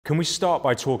Can we start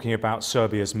by talking about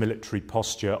Serbia's military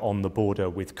posture on the border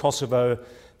with Kosovo?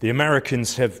 The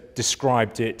Americans have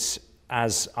described it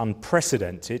as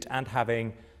unprecedented and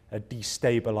having a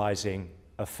destabilizing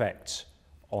effect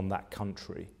on that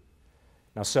country.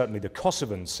 Now, certainly the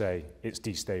Kosovans say it's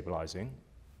destabilizing.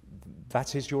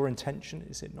 That is your intention,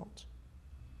 is it not?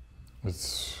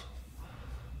 It's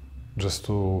just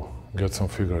to get some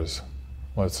figures.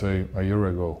 Let's say a year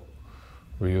ago,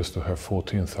 we used to have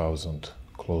 14,000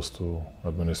 close to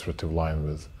administrative line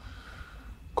with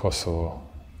Kosovo.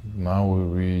 Now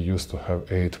we used to have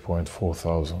 8.4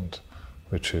 thousand,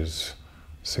 which is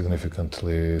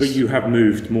significantly... But you have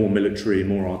moved more military,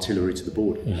 more artillery to the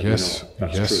border. Yes,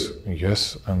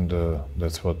 yes, and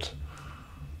that's what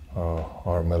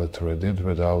our military did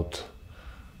without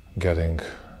getting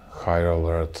high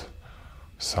alert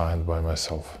signed by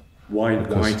myself. Why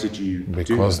did you do that?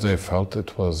 Because they felt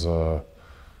it was a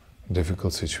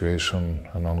difficult situation,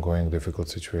 an ongoing difficult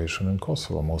situation in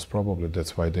Kosovo. Most probably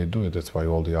that's why they do it. That's why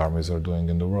all the armies are doing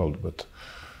in the world. But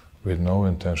with no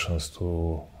intentions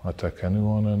to attack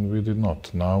anyone, and we did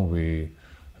not. Now we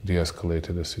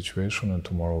de-escalated the situation, and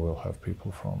tomorrow we'll have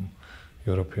people from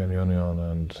European Union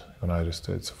and United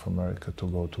States of America to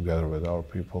go together with our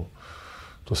people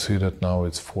to see that now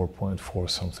it's 4.4,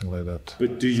 something like that.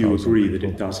 But do you agree that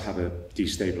it does have a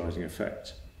destabilizing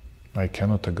effect? I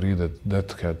cannot agree that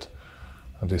that had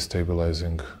a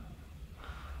destabilizing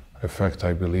effect.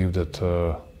 I believe that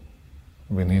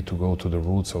we need to go to the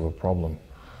roots of a problem,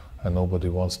 and nobody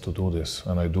wants to do this.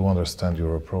 And I do understand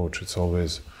your approach. It's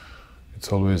always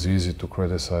easy to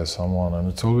criticize someone, and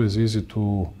it's always easy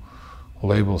to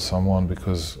label someone,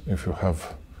 because if you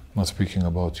have, not speaking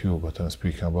about you, but I'm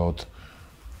speaking about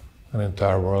an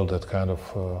entire world, that kind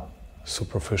of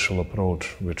superficial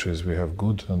approach, which is we have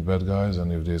good and bad guys,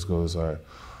 and if these guys are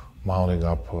mounting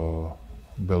up,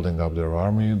 building up their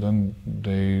army, then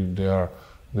they are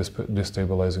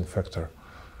destabilizing factor.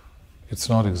 It's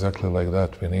not exactly like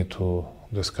that. We need to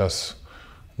discuss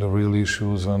the real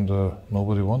issues, and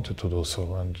nobody wanted to do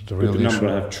so. And the real issue... The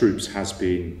number of troops has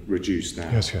been reduced now.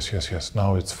 Yes.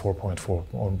 Now it's 4.4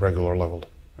 on regular level.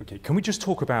 Okay, can we just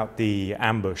talk about the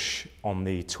ambush on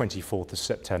the 24th of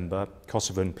September?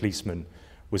 Kosovan policeman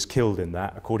was killed in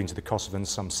that. According to the Kosovans,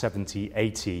 some 70,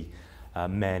 80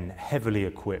 men, heavily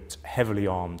equipped, heavily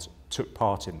armed, took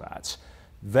part in that.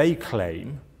 They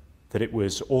claim that it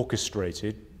was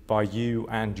orchestrated by you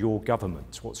and your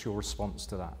government. What's your response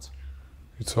to that?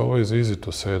 It's always easy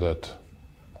to say that,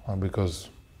 because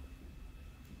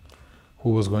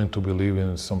who was going to believe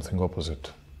in something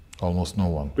opposite? Almost no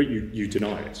one. But you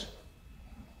deny it.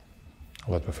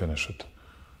 Let me finish it.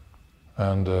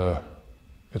 And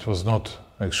it was not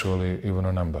actually even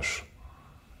an ambush,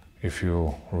 if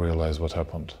you realize what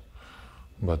happened.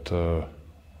 But the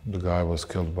guy was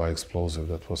killed by explosive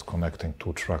that was connecting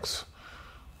two trucks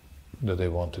that they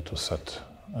wanted to set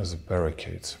as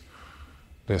barricades.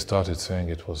 They started saying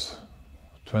it was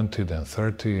 20, then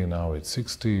 30, now it's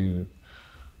 60.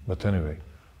 But anyway,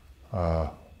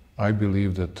 I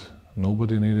believe that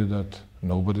nobody needed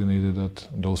that.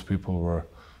 Those people were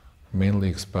mainly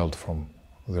expelled from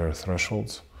their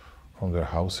thresholds, from their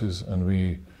houses, and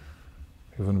we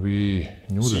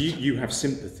knew that. So you have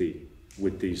sympathy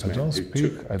with these men who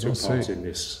took part in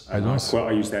this,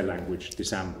 I use their language,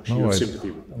 this ambush. You have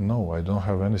sympathy with them? No, I don't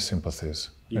have any sympathies.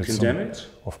 You condemn it?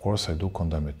 Of course I do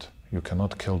condemn it. You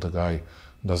cannot kill the guy,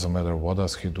 doesn't matter what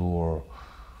does he do or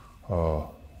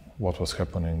what was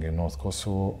happening in North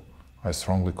Kosovo. I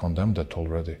strongly condemn that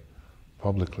already.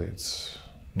 Publicly, it's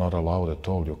not allowed at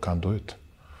all. You can't do it.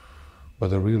 But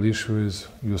the real issue is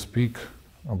you speak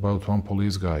about one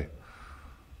police guy.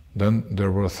 Then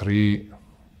there were 3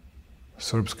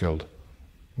 Serbs killed.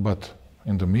 But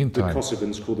in the meantime... The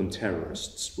Kosovans call them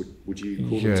terrorists. Would you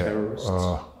call them terrorists?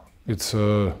 It's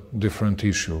a different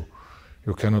issue.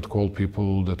 You cannot call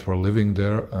people that were living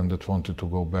there and that wanted to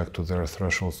go back to their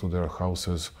thresholds, to their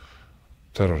houses,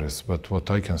 terrorists. But what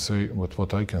I can say,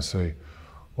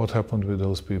 what happened with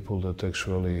those people that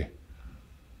actually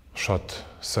shot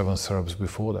 7 Serbs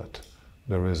before that?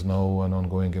 There is no an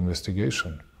ongoing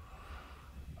investigation,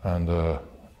 and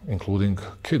including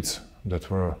kids that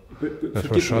were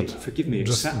shot. Forgive me.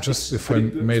 Just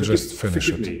finish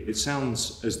it. It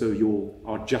sounds as though you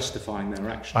are justifying their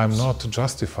actions. I'm not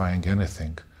justifying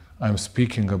anything. I'm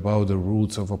speaking about the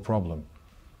roots of a problem.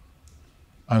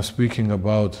 I'm speaking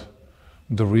about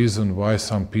the reason why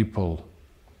some people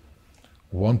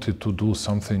wanted to do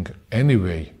something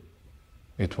anyway.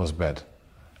 It was bad,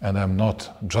 and I'm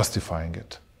not justifying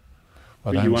it.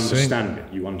 But you understand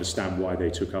it. You understand why they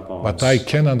took up arms. But I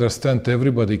can understand.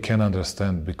 Everybody can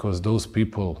understand, because those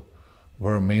people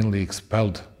were mainly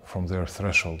expelled from their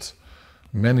thresholds.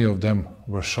 Many of them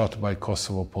were shot by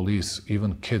Kosovo police,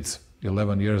 even kids,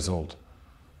 11 years old.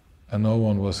 And no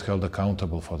one was held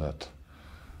accountable for that.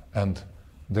 And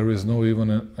there is no even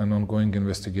an ongoing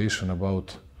investigation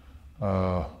about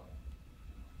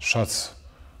shots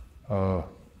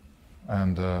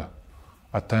and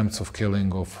attempts of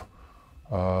killing of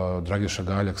Dragiša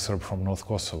Galjak, Serb from North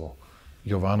Kosovo,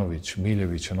 Jovanović,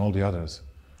 Miljević, and all the others.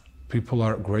 People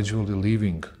are gradually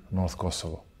leaving North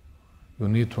Kosovo. You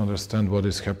need to understand what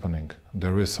is happening.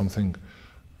 There is something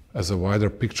as a wider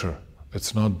picture.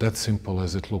 It's not that simple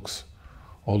as it looks.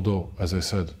 Although, as I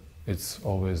said, it's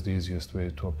always the easiest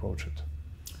way to approach it.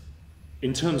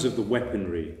 In terms of the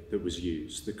weaponry that was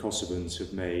used, the Kosovans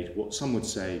have made what some would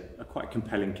say a quite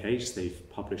compelling case. They've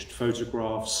published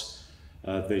photographs,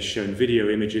 they've shown video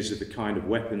images of the kind of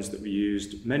weapons that were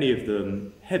used, many of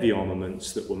them heavy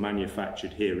armaments that were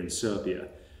manufactured here in Serbia.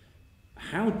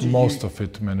 Most of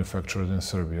it manufactured in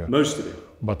Serbia. Most of it?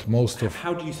 But most of...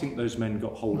 How do you think those men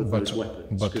got hold of those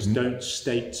weapons? Because don't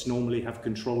states normally have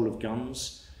control of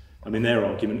guns? I mean, their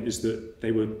argument is that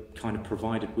they were kind of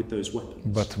provided with those weapons.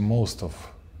 But most of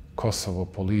Kosovo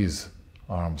police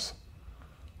arms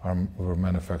were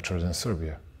manufactured in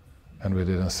Serbia, and we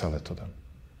didn't sell it to them.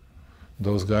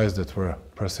 Those guys that were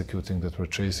persecuting, that were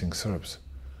chasing Serbs,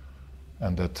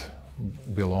 and that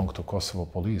belonged to Kosovo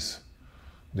police,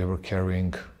 they were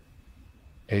carrying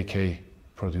AK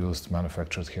produced,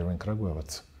 manufactured here in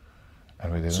Kragujevac.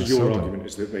 And we didn't sell them. So your argument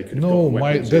is that they could have got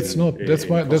weapons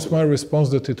that's my response,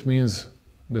 that it means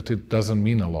that it doesn't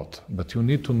mean a lot. But you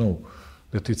need to know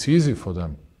that it's easy for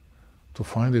them to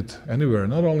find it anywhere,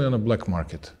 not only on a black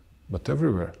market, but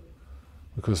everywhere.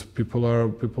 Because people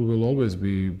will always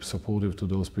be supportive to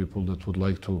those people that would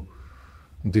like to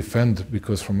defend,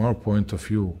 because from our point of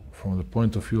view, from the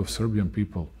point of view of Serbian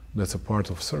people, that's a part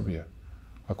of Serbia,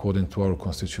 according to our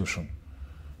constitution.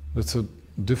 That's a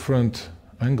different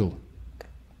angle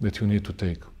that you need to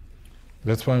take.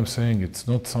 That's why I'm saying it's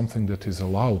not something that is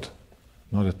allowed,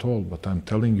 not at all, but I'm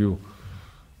telling you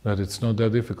that it's not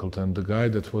that difficult. And the guy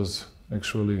that was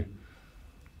actually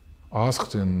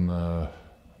asked in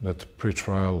that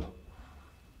pre-trial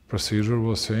procedure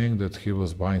was saying that he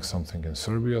was buying something in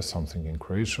Serbia, something in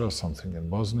Croatia, something in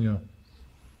Bosnia.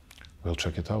 We'll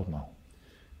check it out now.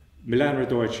 Milan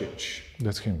Radojcic.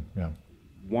 That's him, yeah.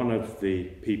 One of the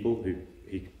people who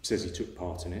he says he took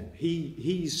part in it.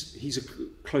 He's a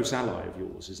close ally of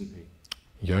yours, isn't he?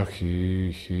 Yeah,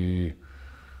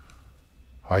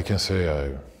 I can say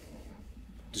I...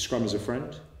 Describe him as a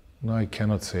friend? No, I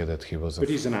cannot say that he was But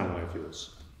he's an ally of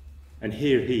yours. And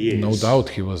here he is. No doubt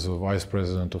he was a vice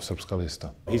president of Srpska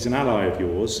Lista. He's an ally of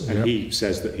yours, and yep. He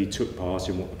says that he took part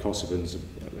in what the Kosovans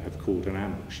have called an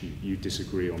ambush. You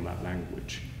disagree on that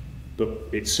language. But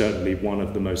it's certainly one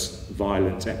of the most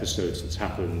violent episodes that's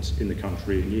happened in the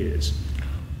country in years.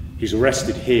 He's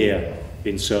arrested here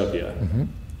in Serbia. Mm-hmm.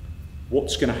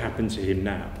 What's going to happen to him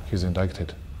now? He's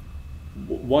indicted.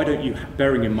 Why don't you,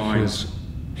 bearing in mind...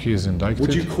 He is indicted.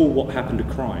 Would you call what happened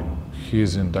a crime? He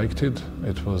is indicted.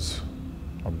 It was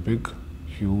a big,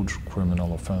 huge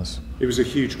criminal offense. It was a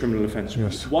huge criminal offense?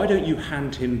 Yes. Why don't you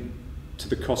hand him to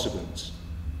the Kosovans?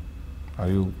 Are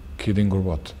you kidding or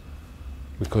what?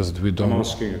 Because we don't... I'm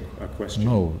asking a question.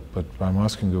 No, but I'm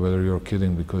asking you whether you're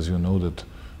kidding, because you know that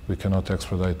we cannot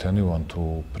extradite anyone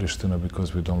to Pristina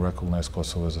because we don't recognize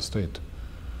Kosovo as a state.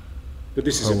 But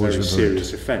this is a very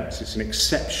serious offence. It's an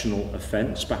exceptional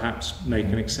offence. Perhaps make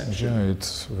an exception. Yeah,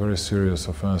 it's a very serious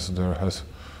offence.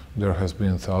 There has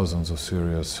been thousands of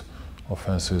serious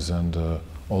offences, and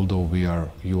although we are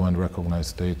UN recognized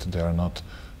state,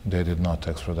 they did not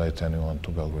extradite anyone to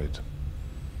Belgrade.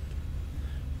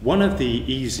 One of the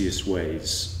easiest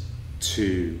ways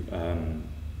to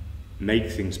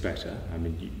make things better, I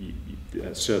mean,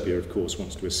 Serbia, of course,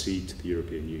 wants to accede to the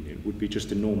European Union, would be just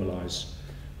to normalise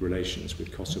relations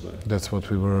with Kosovo. That's what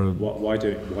we were... Why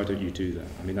don't you do that?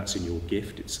 I mean, that's in your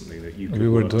gift. It's something that you could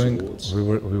work towards. We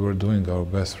were doing our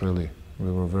best, really.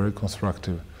 We were very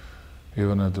constructive.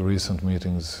 Even at the recent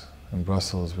meetings in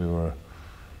Brussels, we were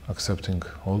accepting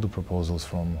all the proposals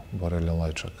from Borrell and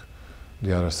Lajčák.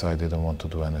 The other side didn't want to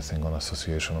do anything on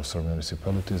Association of Serb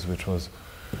Municipalities, which was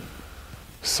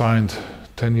signed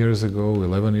 10 years ago,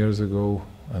 11 years ago,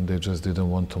 and they just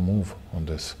didn't want to move on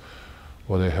this.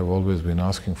 What they have always been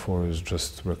asking for is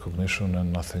just recognition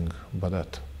and nothing but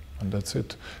that. And that's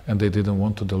it. And they didn't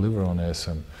want to deliver on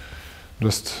ASM.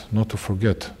 Just not to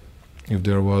forget, if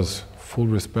there was full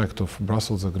respect of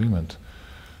Brussels agreement,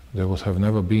 there would have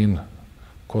never been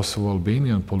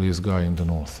Kosovo-Albanian police guy in the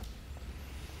north.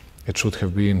 It should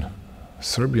have been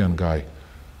Serbian guy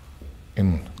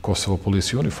in Kosovo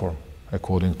police uniform,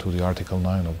 according to the Article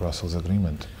 9 of Brussels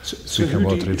Agreement, speaking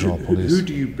about regional police. Who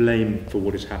do you blame for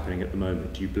what is happening at the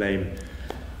moment? Do you blame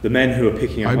the men who are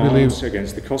picking up arms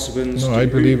against the Kosovans? No,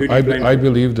 I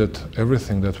believe that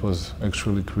everything that was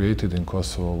actually created in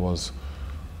Kosovo was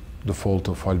the fault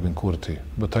of Albin Kurti.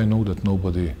 But I know that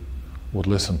nobody would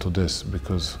listen to this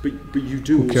because but you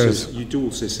do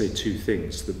also say two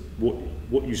things. That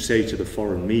what you say to the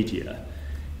foreign media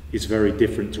is very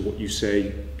different to what you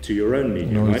say to your own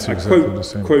media. No, it's exactly the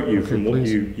same. Quote you from what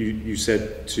you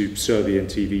said to Serbian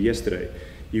TV yesterday.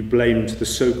 You blamed the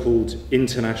so-called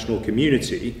international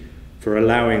community for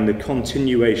allowing the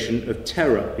continuation of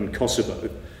terror in Kosovo.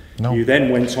 No. You then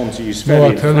went on to use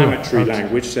fairly inflammatory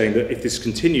language, saying that if this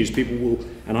continues, people will,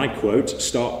 and I quote,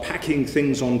 start packing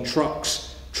things on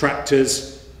trucks,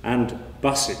 tractors, and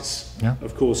buses. Yeah.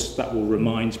 Of course, that will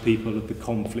remind people of the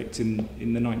conflict in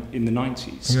the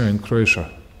 90s. Yeah, in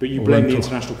Croatia. But you blame the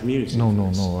international community.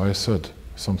 No, I said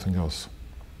something else.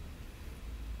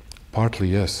 Partly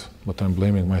yes, but I'm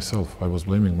blaming myself. I was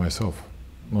blaming myself,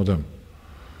 not them.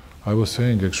 I was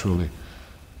saying actually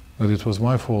that it was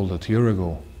my fault that a year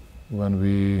ago, when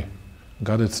we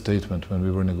got that statement, when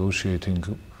we were negotiating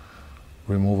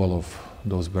removal of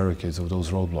those barricades, of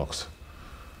those roadblocks,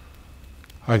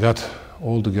 I got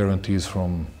all the guarantees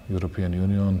from European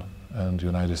Union and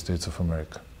United States of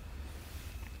America.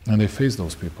 And they faced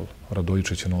those people,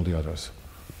 Radojicic and all the others.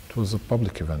 It was a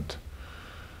public event.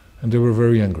 And they were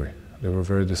very angry. They were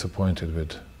very disappointed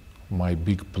with my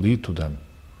big plea to them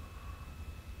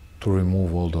to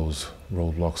remove all those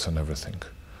roadblocks and everything.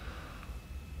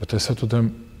 But I said to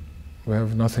them, we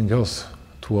have nothing else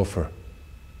to offer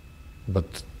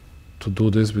but to do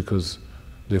this because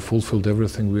they fulfilled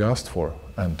everything we asked for.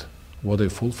 And what they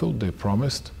fulfilled, they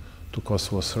promised to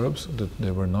Kosovo Serbs that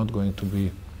they were not going to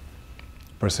be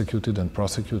persecuted and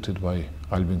prosecuted by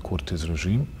Albin Kurti's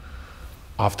regime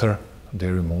after they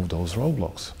removed those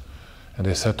roadblocks. And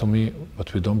they said to me,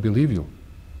 but we don't believe you.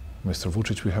 Mr.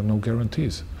 Vucic, we have no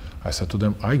guarantees. I said to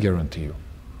them, I guarantee you.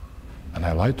 And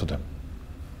I lied to them.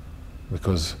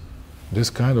 Because this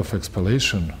kind of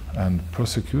expellation and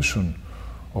prosecution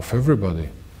of everybody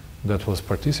that was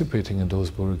participating in those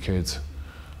barricades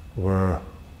were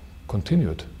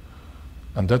continued.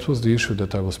 And that was the issue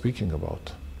that I was speaking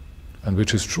about, and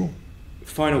which is true.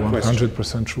 Final question.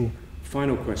 100% true.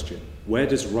 Final question. Where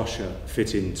does Russia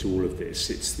fit into all of this?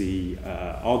 It's the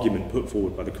argument put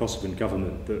forward by the Kosovan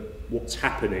government that what's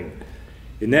happening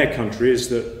in their country is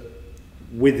that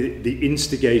with the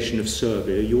instigation of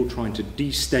Serbia, you're trying to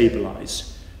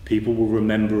destabilize. People will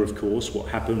remember, of course, what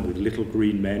happened with little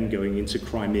green men going into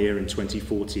Crimea in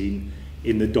 2014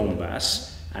 in the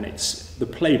Donbass, and it's the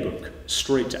playbook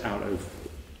straight out of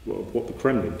what the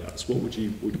Kremlin does. What would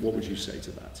you say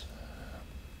to that?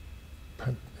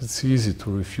 It's easy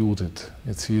to refute it.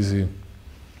 It's easy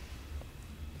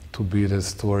to beat that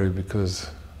story because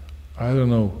I don't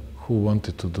know who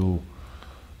wanted to do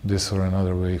this or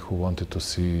another way, who wanted to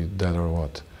see that or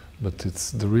what. But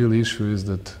the real issue is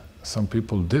that some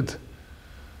people did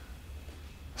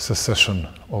secession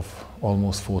of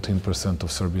almost 14%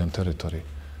 of Serbian territory.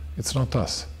 It's not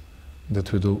us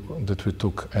that we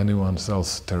took anyone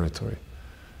else's territory.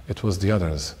 It was the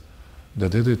others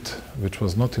that did it, which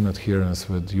was not in adherence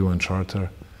with UN Charter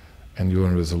and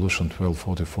UN Resolution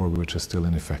 1244, which is still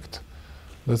in effect.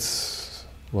 That's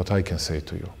what I can say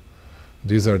to you.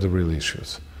 These are the real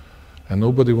issues. And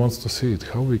nobody wants to see it.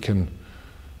 How we can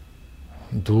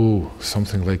do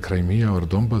something like Crimea or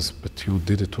Donbass, but you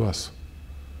did it to us.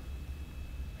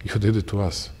 You did it to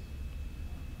us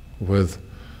with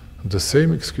the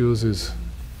same excuses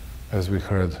as we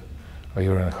heard a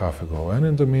year and a half ago. And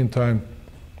in the meantime,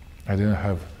 I didn't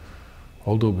have,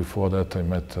 although before that I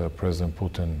met President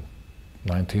Putin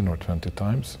 19 or 20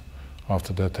 times.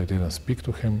 After that I didn't speak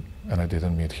to him and I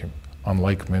didn't meet him,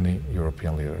 unlike many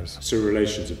European leaders. So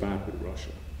relations are bad with Russia?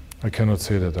 I cannot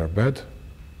say that they're bad,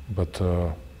 but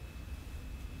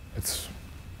it's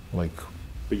like...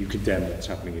 But you condemn what's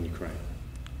happening in Ukraine?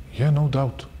 Yeah, no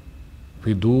doubt.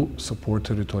 We do support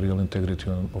territorial integrity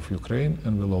of Ukraine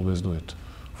and will always do it.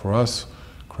 For us,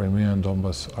 Crimea and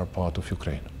Donbass are part of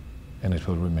Ukraine, and it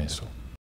will remain so.